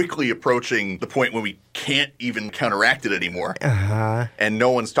is quickly approaching the point when we can't even counteract it anymore. And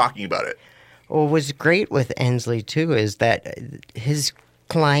no one's talking about it. What was great with Inslee, too, is that his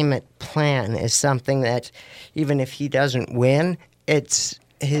climate plan is something that, even if he doesn't win, it's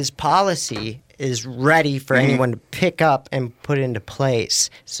his policy is ready for anyone to pick up and put into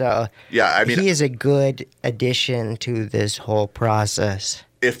place. So he is a good addition to this whole process.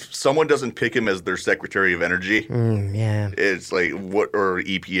 If someone doesn't pick him as their Secretary of Energy, it's like, or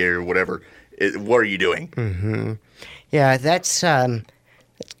EPA or whatever, what are you doing? Yeah, that's going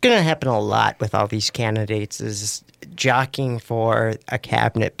to happen a lot with all these candidates, is jockeying for a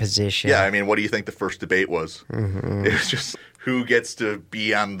cabinet position. Yeah, I mean, what do you think the first debate was? Mm-hmm. It was just who gets to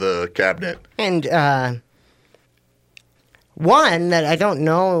be on the cabinet. And one that I don't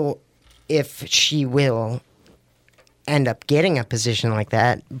know if she will end up getting a position like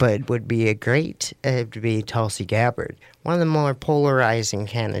that, but would be to be Tulsi Gabbard, one of the more polarizing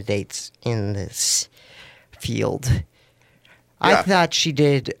candidates in this field. Yeah. I thought she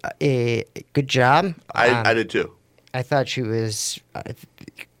did a good job. I did too. I thought she was...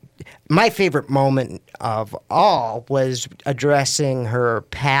 my favorite moment of all was addressing her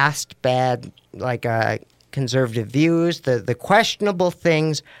past bad, conservative views, the questionable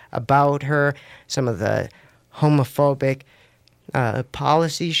things about her, some of the homophobic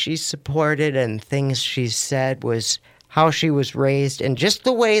policies she supported and things she said, was how she was raised, and just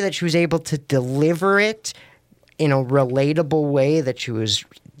the way that she was able to deliver it in a relatable way, that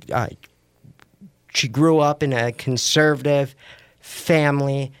she grew up in a conservative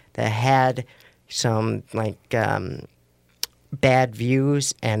family that had some bad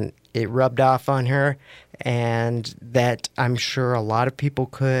views, and it rubbed off on her, and that I'm sure a lot of people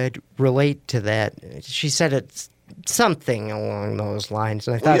could relate to that. She said it's something along those lines,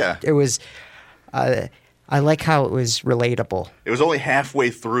 and I thought it was I like how it was relatable. It was only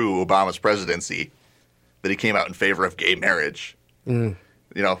halfway through Obama's presidency that he came out in favor of gay marriage. You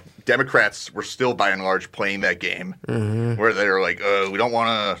know, Democrats were still by and large playing that game, where they were like, we don't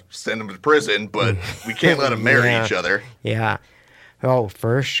want to send them to prison, but we can't let them marry each other. Yeah. Oh,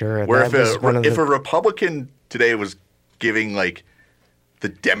 for sure. Where if a Republican today was giving, the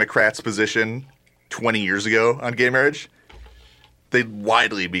Democrats' position 20 years ago on gay marriage, they'd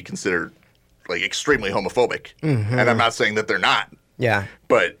widely be considered, extremely homophobic. And I'm not saying that they're not. Yeah.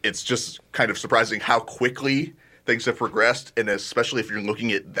 But it's just kind of surprising how quickly things have progressed, and especially if you're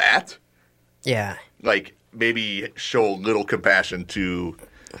looking at that. Yeah. Maybe show a little compassion to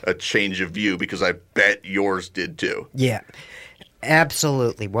a change of view, because I bet yours did too. Yeah.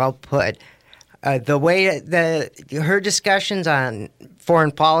 Absolutely. Well put. The way her discussions on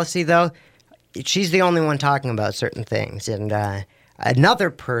foreign policy, though, she's the only one talking about certain things. And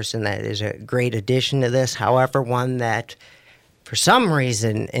another person that is a great addition to this, however, one that for some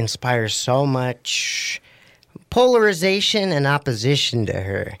reason inspires so much polarization and opposition to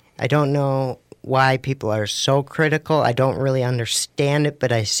her. I don't know why people are so critical. I don't really understand it,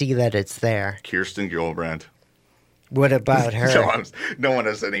 but I see that it's there. Kirsten Gillibrand. What about her? No one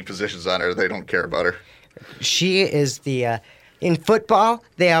has any positions on her. They don't care about her. She is in football,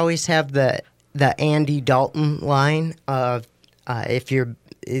 they always have the Andy Dalton line of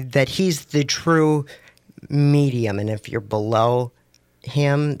that he's the true medium, and if you're below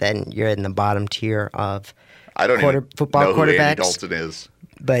him, then you're in the bottom tier of football know quarterbacks. Who Andy Dalton is.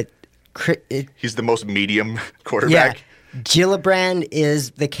 But he's the most medium quarterback. Yeah. Gillibrand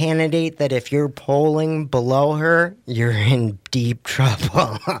is the candidate that if you're polling below her, you're in deep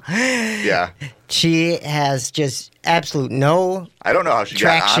trouble. Yeah. She has just absolute no I don't know how she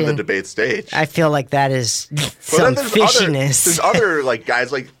traction. got on the debate stage. I feel like that is some fishiness. There's other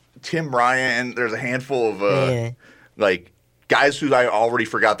guys like Tim Ryan. There's a handful of guys who I already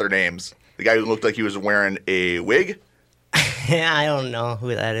forgot their names. The guy who looked like he was wearing a wig. I don't know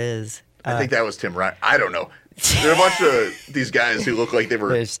who that is. I think that was Tim Ryan. I don't know. There are a bunch of these guys who look like they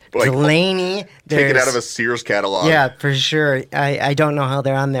were Delaney, taken out of a Sears catalog. Yeah, for sure. I don't know how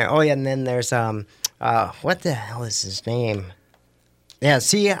they're on there. Oh, yeah, and then there's what the hell is his name? Yeah,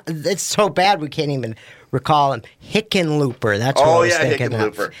 see, it's so bad we can't even recall him. Hickenlooper. That's what I was thinking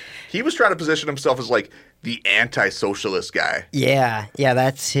of. Hickenlooper. He was trying to position himself as the anti-socialist guy. Yeah,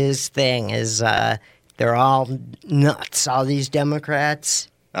 that's his thing. Is they're all nuts. All these Democrats.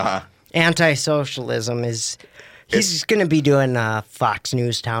 Anti-socialism is. He's going to be doing Fox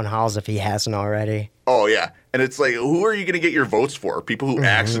News town halls if he hasn't already. Oh, yeah. And it's who are you going to get your votes for? People who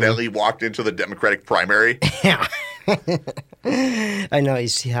accidentally walked into the Democratic primary? Yeah. I know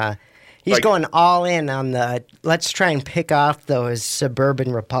he's going all in on let's try and pick off those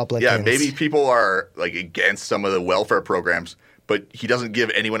suburban Republicans. Yeah, maybe people are against some of the welfare programs, but he doesn't give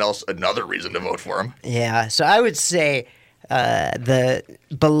anyone else another reason to vote for him. Yeah, so I would say the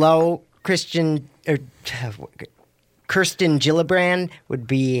below Kirsten Gillibrand would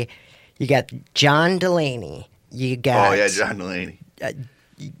be, you got John Delaney, you got John Delaney,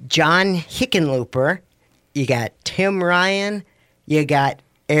 John Hickenlooper, you got Tim Ryan, you got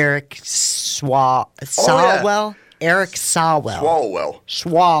Eric Swalwell. Eric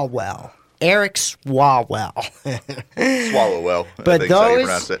Swalwell. Eric Swalwell. Swalwell. But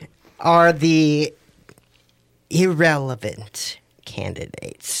those are the irrelevant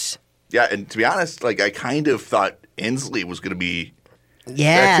candidates. Yeah, and to be honest, I kind of thought Inslee was going to be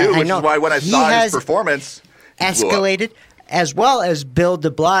Yeah, that too, I which know. is why when I He saw has his performance, he blew up. escalated, as well as Bill de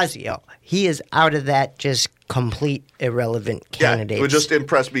Blasio. He is out of that just complete irrelevant candidate. Yeah, it would just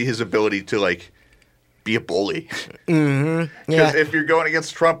impress me his ability to like be a bully. Yeah. Because if you're going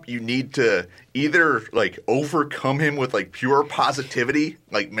against Trump, you need to either like overcome him with like pure positivity,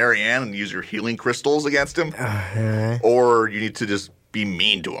 like Marianne, and use your healing crystals against him, or you need to just be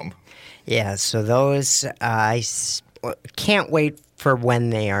mean to him. Yeah, so those, can't wait for when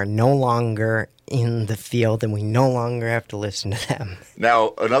they are no longer in the field and we no longer have to listen to them.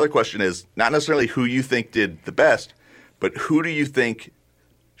 Now, another question is not necessarily who you think did the best, but who do you think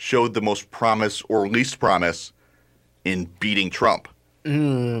showed the most promise or least promise in beating Trump?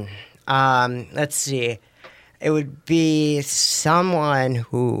 Let's see. It would be someone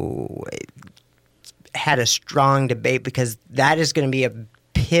who had a strong debate, because that is going to be a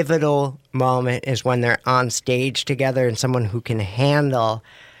pivotal moment, is when they're on stage together, and someone who can handle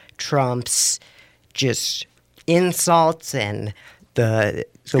Trump's just insults and the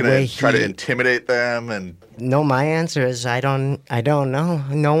Gonna way try he to intimidate them, and No, my answer is I don't know.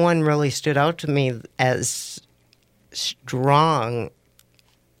 No one really stood out to me as strong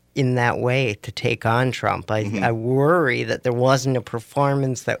in that way to take on Trump. I worry that there wasn't a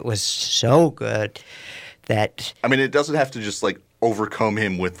performance that was so good that I mean, it doesn't have to just like overcome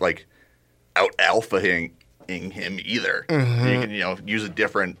him with like out alphaing him either. You can use a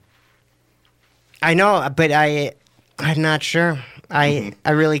different. I know, but I'm not sure. I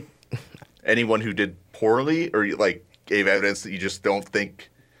really. Anyone who did poorly or like gave evidence that you just don't think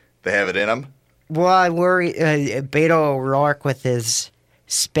they have it in them. Well, I worry Beto O'Rourke with his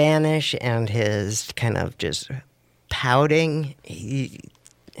Spanish and his kind of just pouting.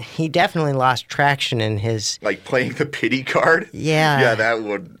 He definitely lost traction in his Like playing the pity card. Yeah. Yeah, that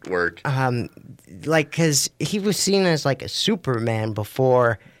would work. because he was seen as like a Superman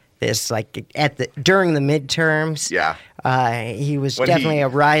before this, like during the midterms. Yeah. He was When definitely he a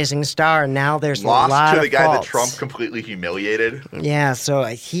rising star. And now there's a lot Lost to the of guy faults. that Trump completely humiliated. Yeah, so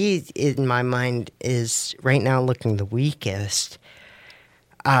he, in my mind, is right now looking the weakest.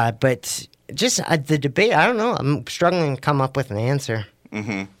 But just the debate, I don't know. I'm struggling to come up with an answer.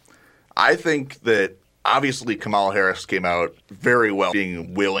 I think that obviously Kamala Harris came out very well,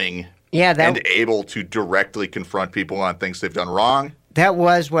 being willing Yeah, and able to directly confront people on things they've done wrong. that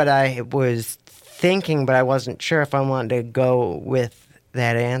was what I was thinking, but I wasn't sure if I wanted to go with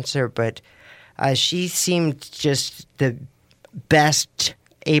that answer. But she seemed just the best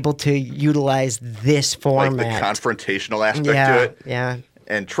able to utilize this Like format. the confrontational aspect yeah, to it. yeah.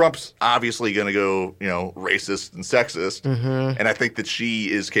 And Trump's obviously going to go, racist and sexist. And I think that she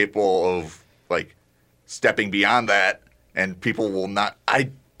is capable of, like, stepping beyond that. And people will not. I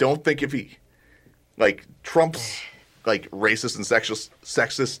don't think if he, like, Trump's, like, racist and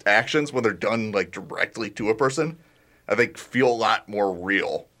sexist actions, when they're done, like, directly to a person, I think feel a lot more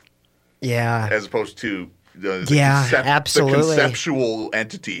real Yeah. as opposed to the absolutely. the conceptual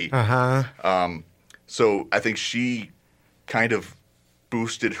entity. Uh-huh. So I think she kind of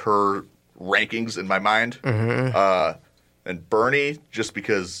boosted her rankings in my mind. And Bernie, just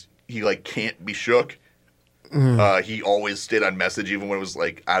because he like can't be shook, he always stayed on message, even when it was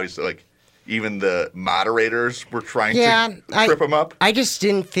like obviously like even the moderators were trying to trip him up. I just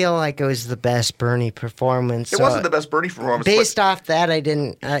didn't feel like it was the best Bernie performance. It so wasn't the best Bernie performance. Based off that,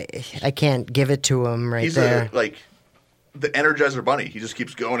 I can't give it to him right he's there. the Energizer Bunny. He just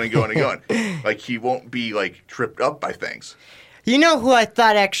keeps going and going and going. Like he won't be like tripped up by things. You know who I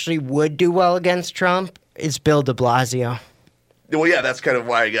thought actually would do well against Trump? Is Bill de Blasio. Well, yeah, that's kind of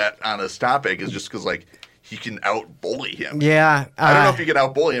why I got on this topic, is just because like he can out-bully him. Yeah. I don't know if he can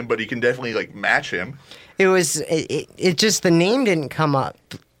out-bully him, but he can definitely like match him. It just, the name didn't come up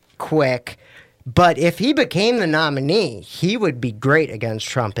quick. But if he became the nominee, he would be great against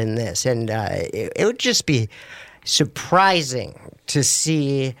Trump in this. And it would just be surprising to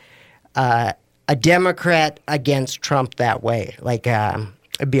see a Democrat against Trump that way. Like,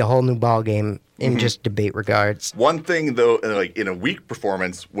 it'd be a whole new ballgame in just debate regards. One thing, though, like in a weak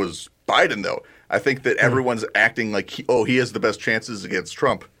performance was Biden, though. I think that everyone's acting like, he has the best chances against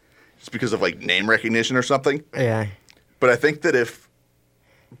Trump just because of, like, name recognition or something. Yeah. But I think that if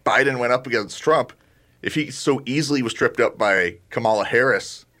Biden went up against Trump, if he so easily was tripped up by Kamala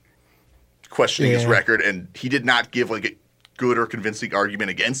Harris questioning his record, and he did not give, like, a good or convincing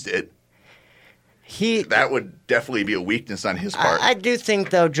argument against it, that would definitely be a weakness on his part. I do think,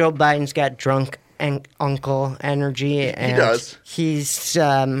 though, Joe Biden's got drunk uncle energy. And he does.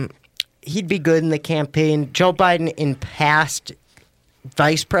 He'd be good in the campaign. Joe Biden in past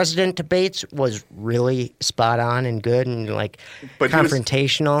vice president debates was really spot on and good and like But he was-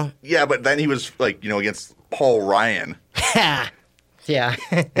 confrontational. Yeah, but then he was like, against Paul Ryan. Yeah.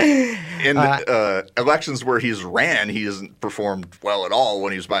 In elections where he's ran, he hasn't performed well at all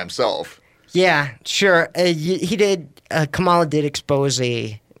when he was by himself. Yeah, sure. He did. Kamala did expose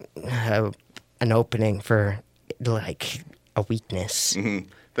an opening for like a weakness. Mm-hmm.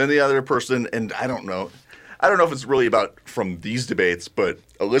 Then the other person, and I don't know if it's really about from these debates, but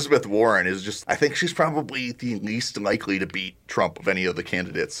Elizabeth Warren is just, I think she's probably the least likely to beat Trump of any of the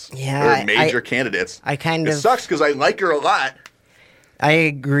candidates. Yeah, or major candidates. It sucks because I like her a lot. I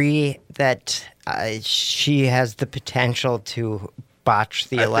agree that she has the potential to botch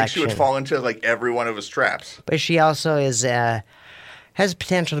the election. I think she would fall into like every one of his traps. But she also is has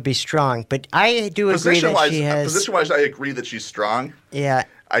potential to be strong. But I do agree that she has. Position-wise, I agree that she's strong. Yeah.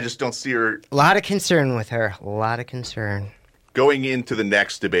 I just don't see her. A lot of concern with her. A lot of concern. Going into the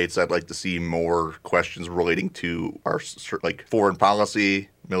next debates, I'd like to see more questions relating to our like foreign policy,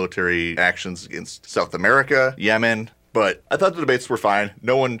 military actions against South America, Yemen. But I thought the debates were fine.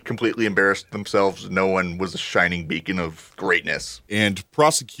 No one completely embarrassed themselves. No one was a shining beacon of greatness. And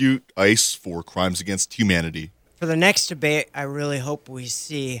prosecute ICE for crimes against humanity. For the next debate, I really hope we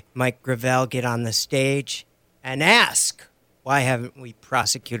see Mike Gravel get on the stage and ask, why haven't we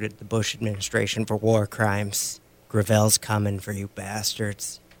prosecuted the Bush administration for war crimes? Gravel's coming for you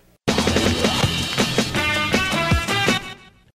bastards.